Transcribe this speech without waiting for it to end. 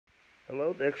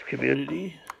Hello, NeXT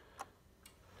community.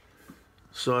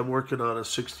 So I'm working on a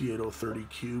 68030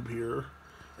 Cube here,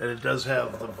 and it does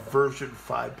have the version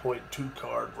 5.2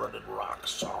 card running rock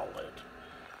solid.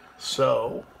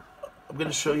 So I'm going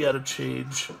to show you how to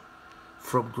change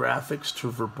from graphics to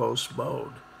verbose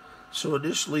mode. So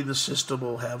initially the system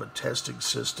will have a testing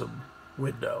system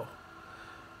window,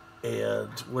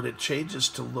 and when it changes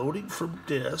to loading from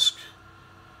disk,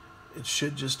 it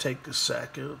should just take a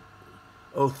second.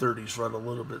 030s run a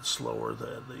little bit slower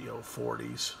than the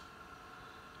 040s.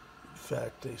 In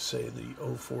fact, they say the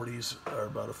 040s are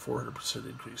about a 400%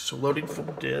 increase. So loading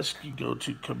from disk, you go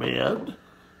to Command,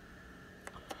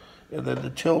 and then the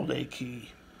tilde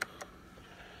key.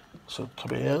 So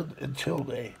Command and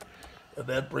tilde, and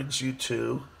that brings you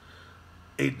to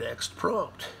a NeXT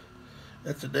prompt.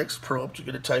 At the next prompt, you're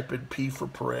going to type in P for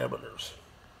parameters.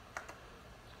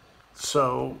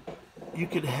 So you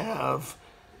can have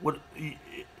what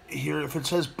here, if it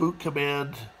says boot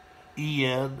command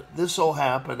EN, this will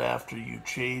happen after you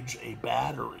change a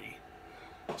battery.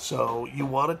 So you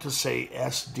want it to say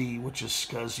SD, which is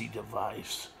SCSI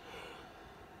device.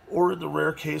 Or in the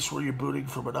rare case where you're booting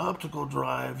from an optical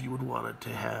drive, you would want it to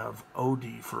have OD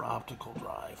for optical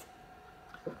drive.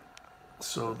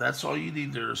 So that's all you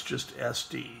need there is just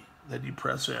SD. Then you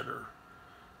press enter.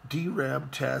 DRAM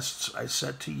tests I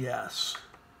set to yes.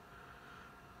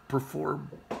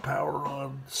 Perform power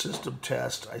on system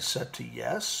test I set to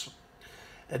yes.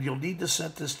 And you'll need to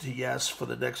set this to yes for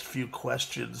the next few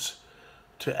questions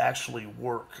to actually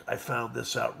work. I found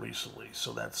this out recently,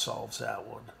 so that solves that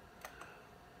one.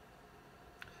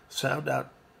 Sound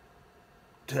out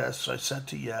tests I set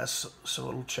to yes, so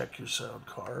it'll check your sound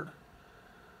card.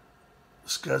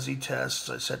 SCSI tests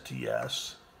I set to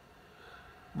yes.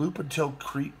 Loop until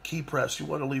key press, you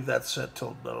want to leave that set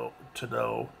till no to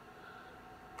no.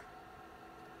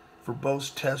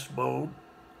 Verbose test mode,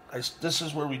 this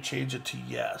is where we change it to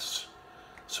yes.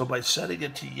 So by setting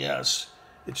it to yes,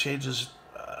 it changes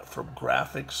from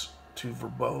graphics to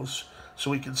verbose, so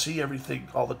we can see everything,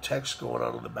 all the text going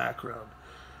on in the background.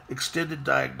 Extended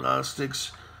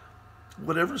diagnostics,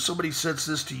 whenever somebody sets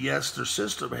this to yes, their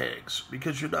system hangs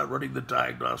because you're not running the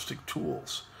diagnostic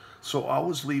tools. So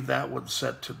always leave that one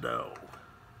set to no.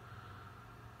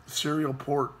 Serial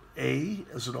port A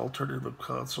as an alternative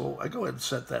console, I go ahead and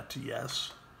set that to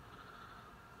yes.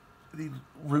 The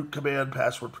root command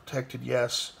password protected,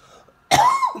 yes.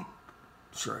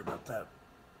 Sorry about that.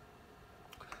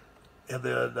 And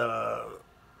then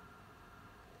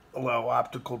allow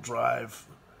optical drive,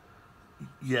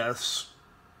 yes.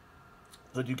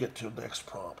 Then you get to the next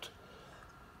prompt.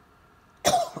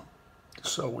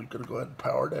 So we're going to go ahead and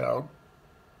power down.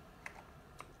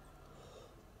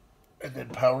 And then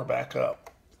power back up.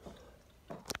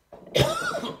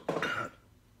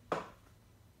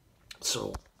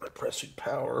 So by pressing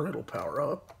power, it'll power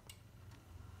up.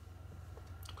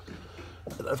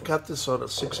 And I've got this on a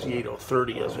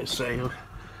 68030, as I say.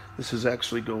 This is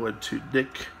actually going to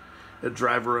Nick at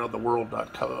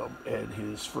drivearoundtheworld.com, and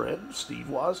his friend Steve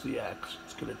Wozniak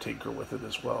is going to tinker with it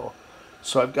as well.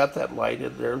 So I've got that light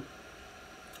in there.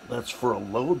 That's for a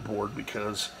load board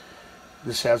because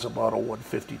this has a Model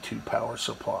 152 power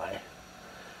supply,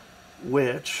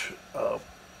 which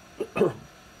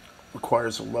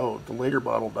requires a load. The later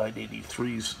Model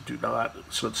 983s do not,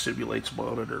 so it simulates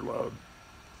monitor load.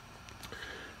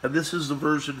 And this is the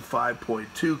version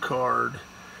 5.2 card.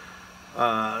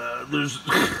 There's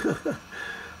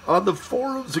on the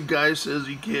forums, a guy says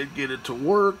he can't get it to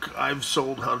work. I've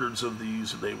sold hundreds of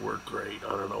these and they work great. I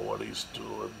don't know what he's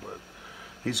doing, but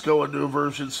he's going to a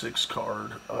version 6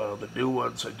 card. The new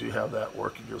ones, I do have that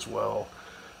working as well.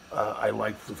 I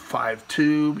like the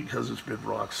 5.2 because it's been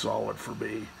rock solid for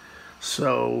me.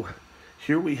 So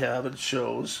here we have it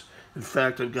shows. In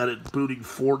fact, I've got it booting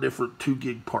 4 different 2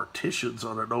 gig partitions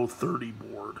on an 030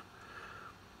 board.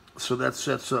 So that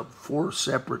sets up 4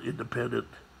 separate independent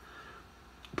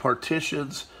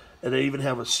partitions, and I even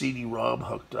have a CD-ROM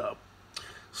hooked up.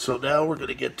 So now we're going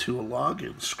to get to a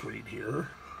login screen here.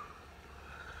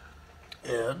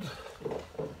 And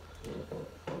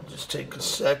just take a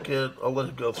second. I'll let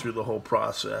it go through the whole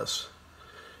process.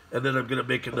 And then I'm going to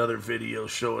make another video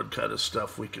showing kind of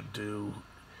stuff we can do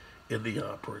in the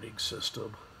operating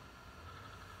system.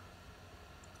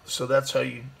 So that's how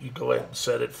you go ahead and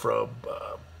set it from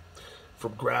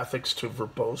graphics to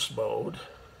verbose mode.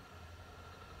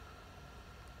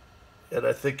 And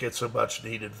I think it's a much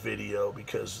needed video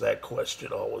because that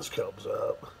question always comes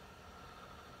up.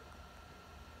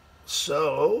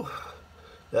 So,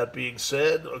 that being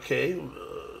said, okay,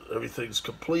 everything's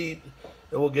complete,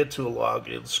 and we'll get to a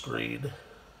login screen.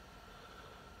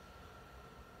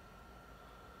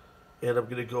 And I'm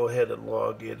going to go ahead and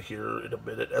log in here in a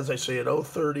minute. As I say, an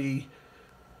 030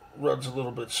 runs a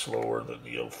little bit slower than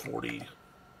the 040.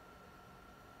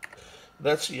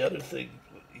 That's the other thing.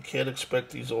 You can't expect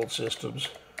these old systems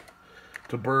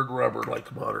to burn rubber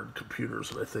like modern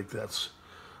computers, and I think that's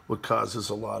what causes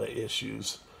a lot of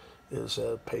issues, is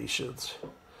patience.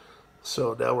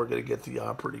 So now we're going to get the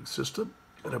operating system,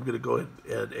 and I'm going to go ahead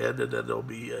and end, and then there'll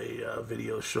be a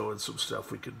video showing some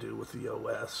stuff we can do with the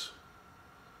OS.